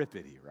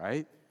peripety,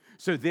 right?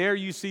 So there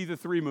you see the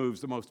three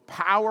moves. The most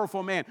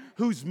powerful man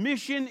whose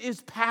mission is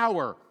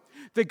power.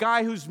 The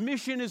guy whose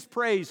mission is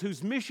praise,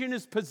 whose mission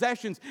is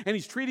possessions, and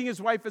he's treating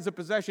his wife as a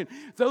possession.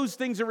 Those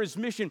things are his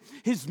mission.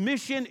 His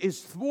mission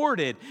is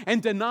thwarted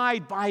and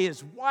denied by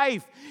his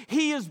wife.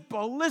 He is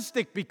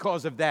ballistic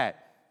because of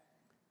that.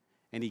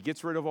 And he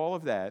gets rid of all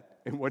of that,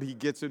 and what he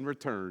gets in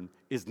return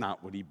is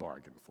not what he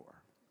bargained for.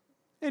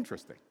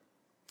 Interesting.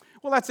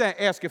 Well, let's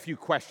ask a few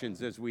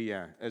questions as we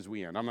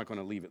end. I'm not going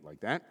to leave it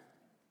like that.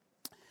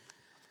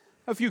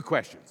 A few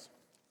questions.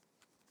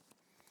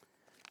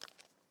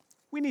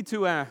 We need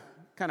to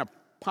kind of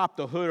pop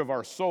the hood of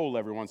our soul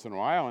every once in a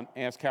while and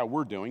ask how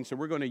we're doing. So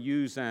we're going to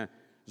use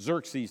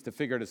Xerxes to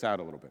figure this out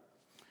a little bit.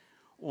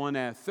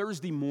 On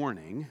Thursday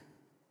morning,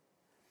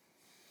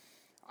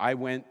 I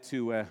went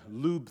to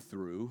Lube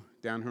Through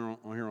down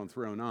here on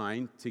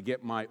 309 to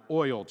get my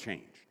oil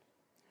changed.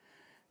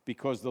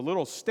 Because the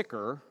little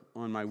sticker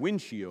on my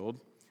windshield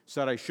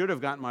said I should have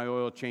gotten my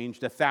oil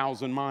changed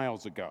 1,000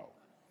 miles ago.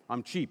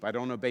 I'm cheap. I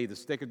don't obey the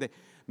sticker.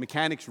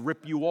 Mechanics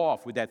rip you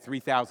off with that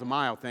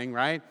 3,000-mile thing,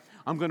 right?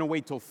 I'm going to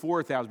wait till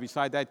 4,000.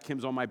 Beside that,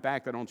 Kim's on my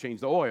back. I don't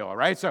change the oil, all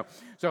right? So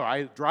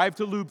I drive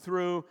to Loop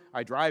Through.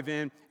 I drive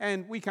in,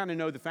 and we kind of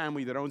know the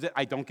family that owns it.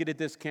 I don't get a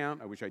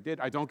discount. I wish I did.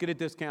 I don't get a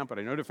discount, but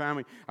I know the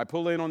family. I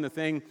pull in on the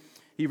thing.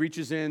 He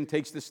reaches in,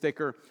 takes the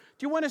sticker.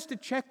 Do you want us to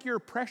check your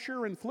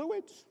pressure and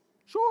fluids?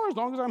 Sure, as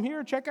long as I'm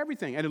here, check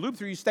everything. And at Loop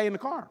Through, you stay in the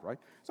car, right?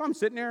 So I'm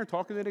sitting there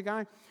talking to the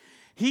guy.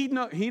 He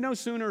no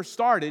sooner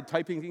started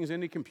typing things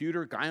in the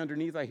computer. Guy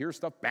underneath, I hear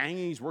stuff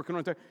banging. He's working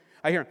on it.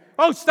 I hear,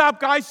 "Oh, stop,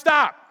 guys,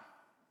 stop."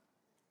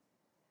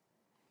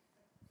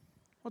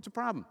 What's the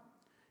problem?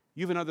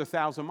 You have another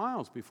 1,000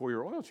 miles before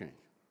your oil change.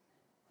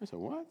 I said,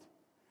 what?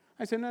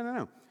 I said,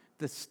 no.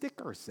 The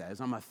sticker says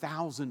I'm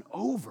 1,000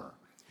 over.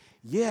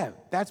 Yeah,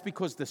 that's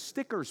because the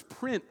stickers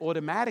print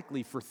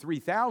automatically for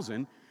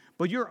 3,000,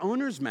 but your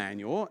owner's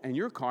manual and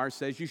your car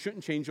says you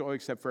shouldn't change oil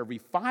except for every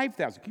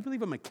 5,000. Can you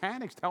believe a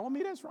mechanic's telling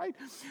me this, right?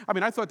 I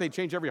mean, I thought they'd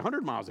change every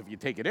 100 miles if you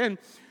take it in.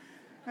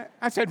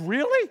 I said,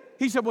 really?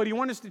 He said, well, do you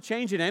want us to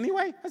change it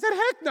anyway? I said,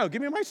 heck no,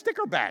 give me my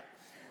sticker back.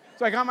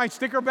 So I got my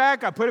sticker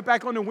back. I put it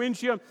back on the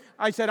windshield.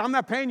 I said, I'm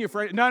not paying you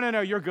for it.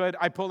 No, you're good.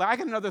 I pulled out. I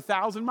got another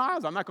 1,000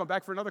 miles. I'm not going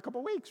back for another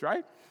couple weeks,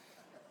 right?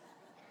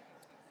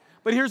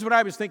 But here's what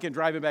I was thinking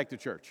driving back to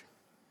church.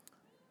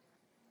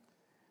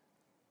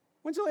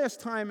 When's the last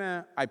time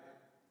I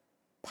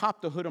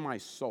popped the hood of my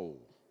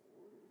soul?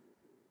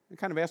 I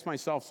kind of asked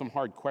myself some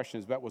hard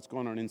questions about what's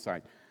going on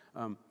inside.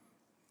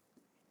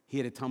 He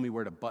had to tell me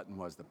where the button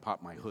was to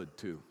pop my hood,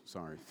 too.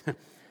 Sorry.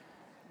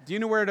 Do you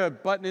know where the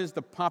button is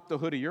to pop the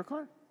hood of your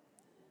car?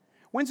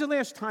 When's the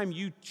last time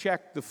you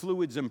checked the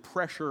fluids and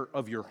pressure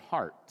of your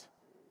heart?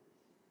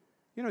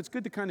 You know, it's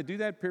good to kind of do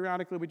that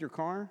periodically with your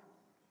car.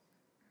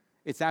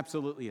 It's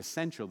absolutely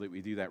essential that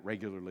we do that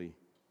regularly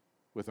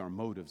with our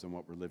motives and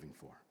what we're living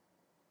for.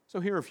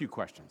 So here are a few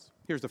questions.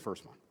 Here's the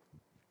first one.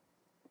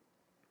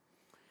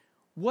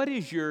 What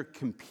is your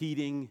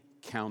competing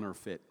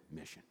counterfeit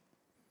mission?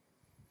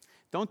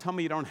 Don't tell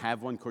me you don't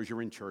have one because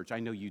you're in church. I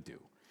know you do.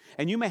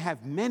 And you may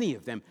have many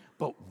of them,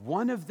 but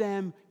one of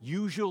them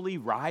usually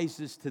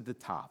rises to the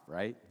top,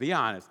 right? Be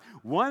honest.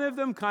 One of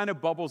them kind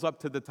of bubbles up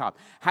to the top.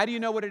 How do you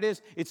know what it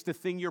is? It's the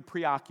thing you're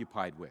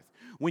preoccupied with.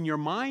 When your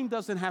mind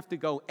doesn't have to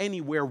go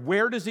anywhere,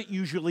 where does it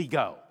usually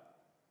go?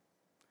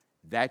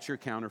 That's your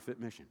counterfeit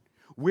mission.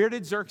 Where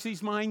did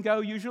Xerxes' mind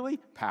go usually?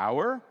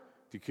 Power,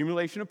 the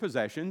accumulation of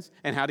possessions,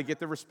 and how to get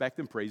the respect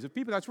and praise of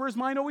people. That's where his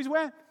mind always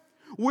went.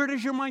 Where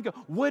does your mind go?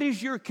 What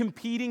is your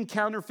competing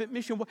counterfeit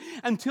mission?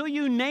 Until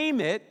you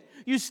name it,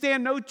 you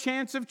stand no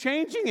chance of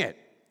changing it.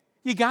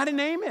 You got to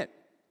name it.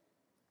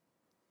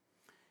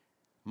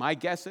 My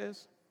guess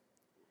is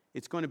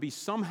it's going to be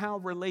somehow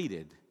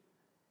related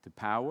to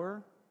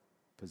power,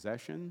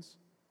 possessions,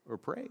 or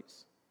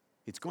praise.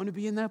 It's going to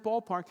be in that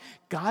ballpark.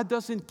 God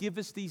doesn't give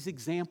us these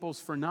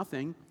examples for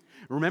nothing.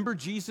 Remember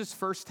Jesus'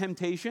 first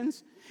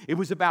temptations? It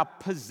was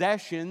about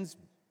possessions,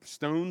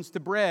 stones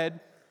to bread.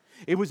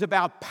 It was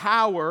about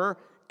power,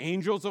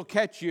 angels will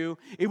catch you.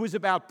 It was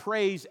about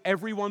praise,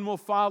 everyone will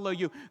follow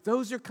you.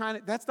 Those are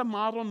that's the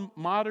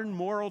modern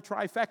moral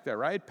trifecta,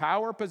 right?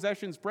 Power,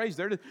 possessions, praise.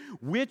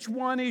 Which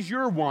one is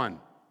your one?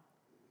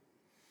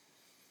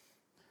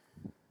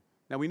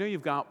 Now, we know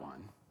you've got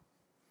one.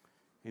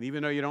 And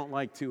even though you don't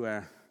like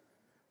to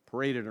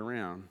parade it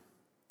around,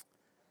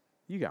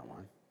 you got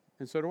one.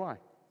 And so do I.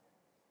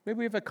 Maybe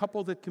we have a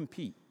couple that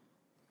compete.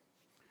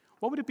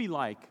 What would it be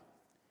like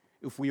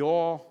if we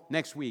all,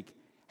 next week,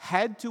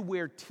 had to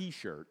wear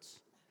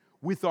T-shirts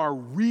with our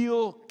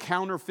real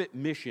counterfeit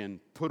mission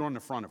put on the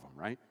front of them,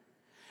 right?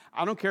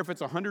 I don't care if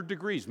it's 100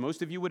 degrees.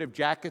 Most of you would have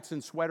jackets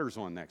and sweaters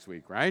on next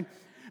week, right?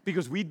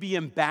 Because we'd be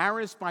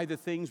embarrassed by the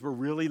things we're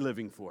really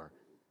living for.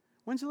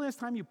 When's the last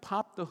time you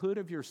popped the hood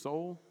of your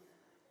soul?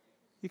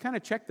 You kind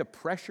of check the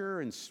pressure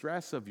and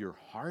stress of your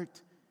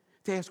heart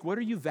to ask, what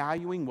are you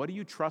valuing? What are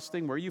you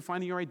trusting? Where are you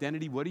finding your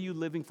identity? What are you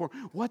living for?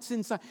 What's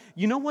inside?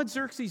 You know what,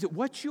 Xerxes?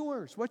 What's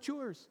yours? What's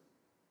yours?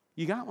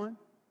 You got one.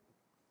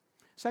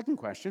 Second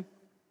question.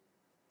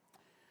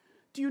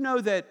 Do you know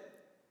that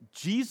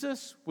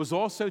Jesus was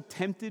also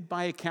tempted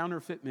by a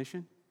counterfeit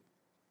mission?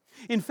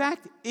 In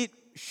fact, it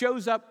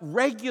shows up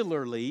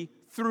regularly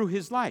through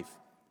his life.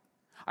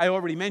 I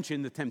already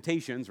mentioned the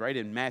temptations, right,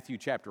 in Matthew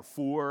chapter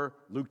 4,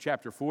 Luke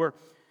chapter 4.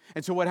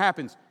 And so what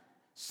happens?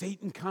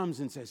 Satan comes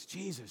and says,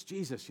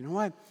 Jesus, you know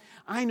what?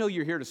 I know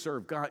you're here to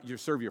serve God, you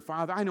serve your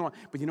Father. I know,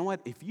 but you know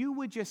what? If you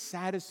would just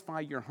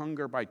satisfy your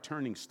hunger by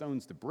turning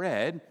stones to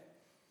bread,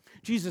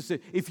 Jesus said,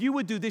 if you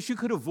would do this, you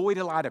could avoid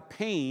a lot of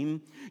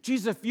pain.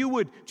 Jesus, if you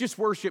would just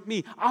worship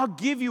me, I'll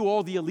give you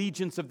all the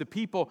allegiance of the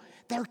people.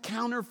 They're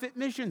counterfeit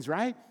missions,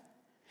 right?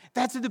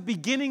 That's at the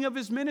beginning of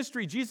his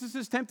ministry. Jesus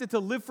is tempted to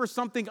live for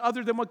something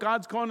other than what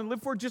God's calling him to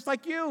live for, just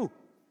like you.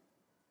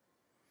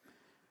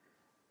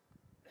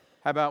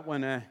 How about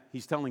when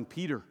he's telling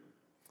Peter,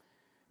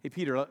 hey,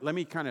 Peter, let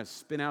me kind of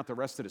spin out the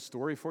rest of the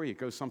story for you. It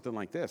goes something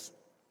like this.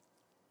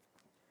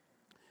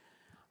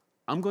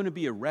 I'm going to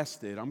be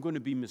arrested. I'm going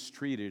to be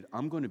mistreated.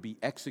 I'm going to be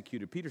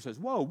executed. Peter says,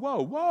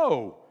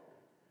 whoa.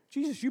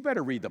 Jesus, you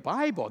better read the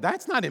Bible.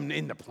 That's not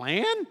in the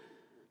plan.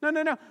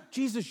 No.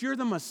 Jesus, you're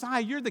the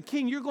Messiah. You're the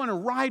King. You're going to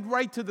ride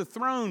right to the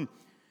throne.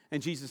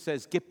 And Jesus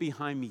says, get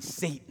behind me,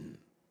 Satan.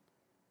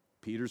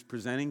 Peter's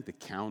presenting the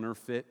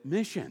counterfeit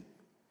mission.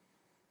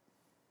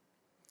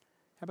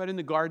 How about in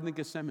the Garden of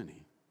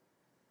Gethsemane?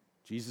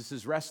 Jesus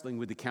is wrestling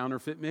with the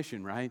counterfeit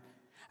mission, right?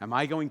 Am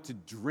I going to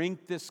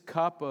drink this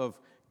cup of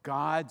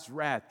God's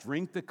wrath,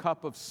 drink the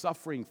cup of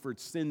suffering for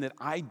sin that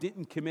I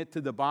didn't commit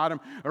to the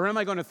bottom, or am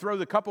I going to throw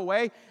the cup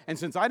away, and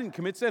since I didn't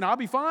commit sin, I'll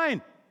be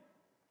fine?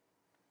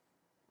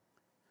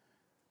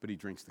 But he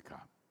drinks the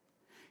cup.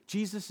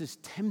 Jesus is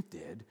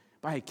tempted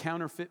by a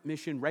counterfeit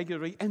mission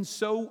regularly, and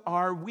so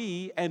are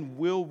we, and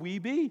will we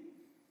be?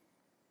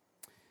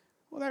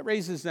 Well, that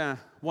raises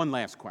one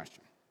last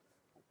question.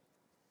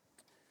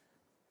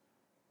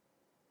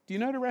 Do you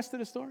know the rest of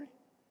the story?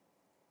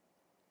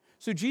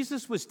 So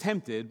Jesus was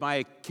tempted by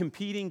a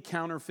competing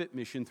counterfeit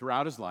mission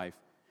throughout his life,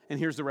 and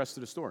here's the rest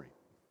of the story.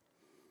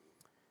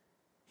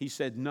 He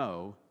said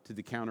no to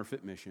the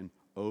counterfeit mission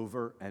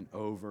over and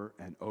over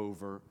and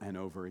over and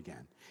over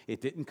again. It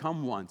didn't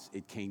come once,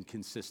 it came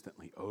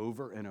consistently,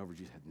 over and over.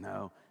 Jesus said,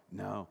 no,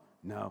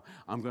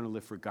 I'm going to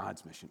live for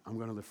God's mission. I'm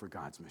going to live for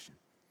God's mission.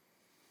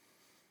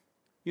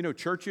 You know,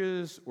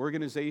 churches,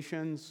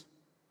 organizations,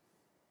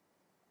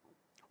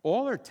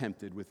 all are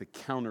tempted with a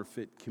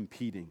counterfeit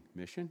competing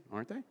mission,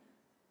 aren't they?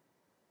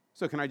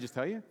 So can I just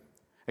tell you?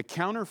 A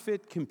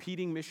counterfeit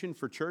competing mission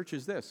for church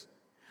is this.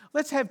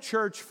 Let's have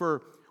church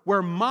for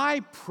where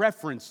my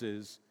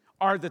preferences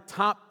are the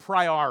top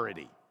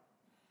priority.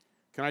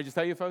 Can I just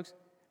tell you, folks?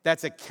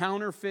 That's a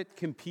counterfeit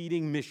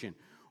competing mission.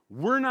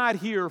 We're not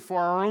here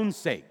for our own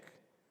sake.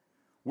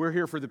 We're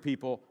here for the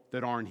people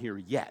that aren't here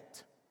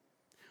yet.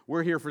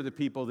 We're here for the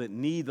people that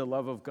need the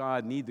love of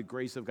God, need the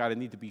grace of God,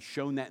 and need to be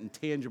shown that in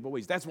tangible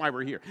ways. That's why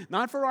we're here.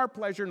 Not for our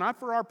pleasure, not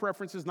for our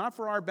preferences, not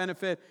for our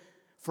benefit,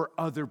 for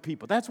other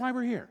people. That's why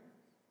we're here.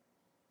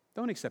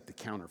 Don't accept the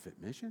counterfeit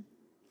mission.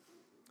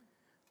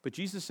 But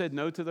Jesus said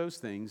no to those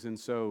things, and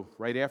so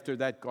right after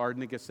that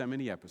Garden of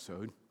Gethsemane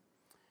episode,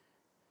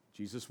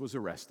 Jesus was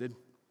arrested.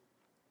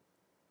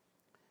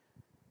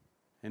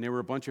 And there were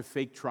a bunch of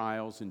fake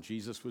trials, and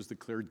Jesus was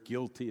declared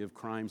guilty of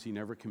crimes he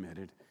never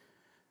committed.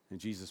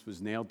 And Jesus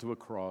was nailed to a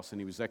cross,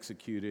 and he was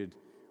executed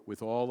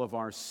with all of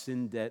our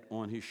sin debt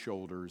on his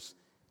shoulders,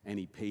 and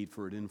he paid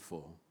for it in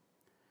full.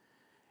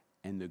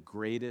 And the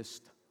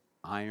greatest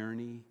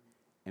irony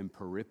and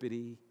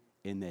peripety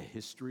in the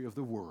history of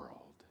the world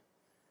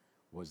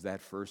was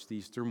that first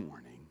Easter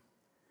morning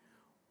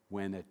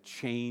when a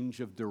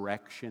change of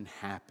direction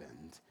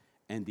happened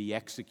and the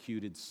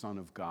executed Son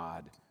of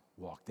God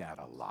walked out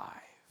alive.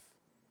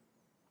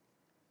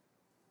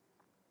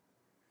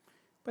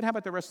 But how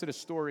about the rest of the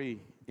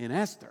story in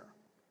Esther?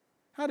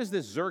 How does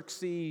this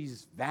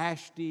Xerxes,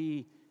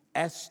 Vashti,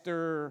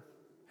 Esther,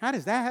 how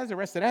does the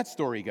rest of that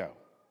story go?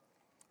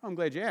 I'm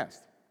glad you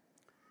asked.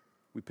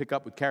 We pick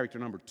up with character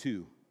number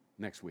 2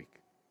 next week.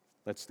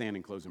 Let's stand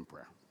and close in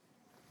prayer.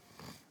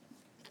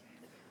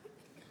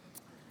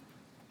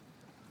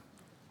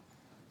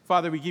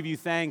 Father, we give you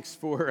thanks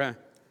for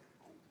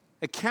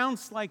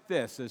accounts like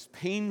this, as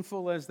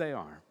painful as they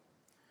are.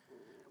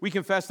 We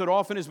confess that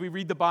often as we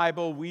read the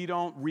Bible, we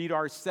don't read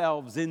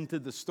ourselves into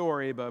the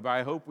story, but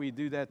I hope we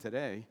do that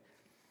today,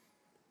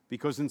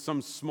 because in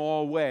some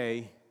small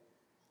way,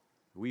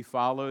 we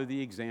follow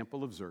the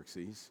example of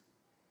Xerxes.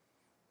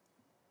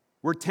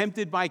 We're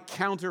tempted by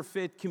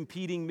counterfeit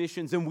competing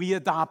missions, and we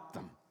adopt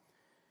them.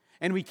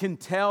 And we can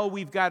tell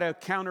we've got a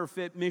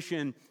counterfeit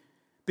mission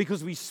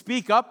because we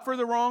speak up for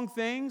the wrong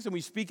things and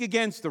we speak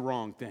against the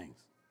wrong things.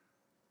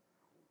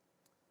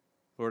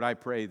 Lord, I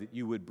pray that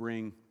you would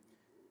bring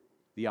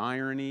the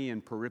irony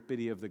and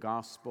peripety of the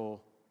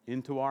gospel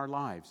into our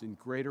lives in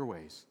greater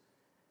ways.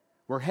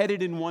 We're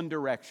headed in one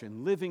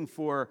direction, living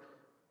for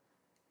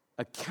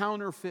a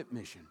counterfeit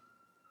mission,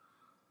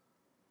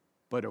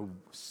 but a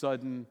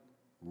sudden,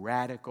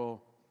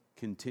 radical,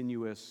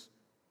 continuous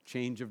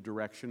change of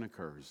direction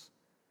occurs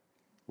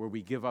where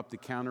we give up the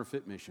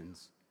counterfeit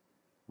missions,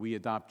 we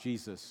adopt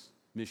Jesus'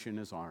 mission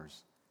as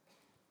ours,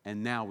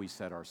 and now we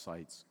set our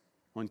sights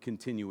on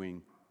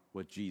continuing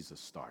what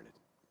Jesus started.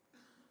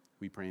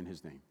 We pray in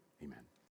his name. Amen.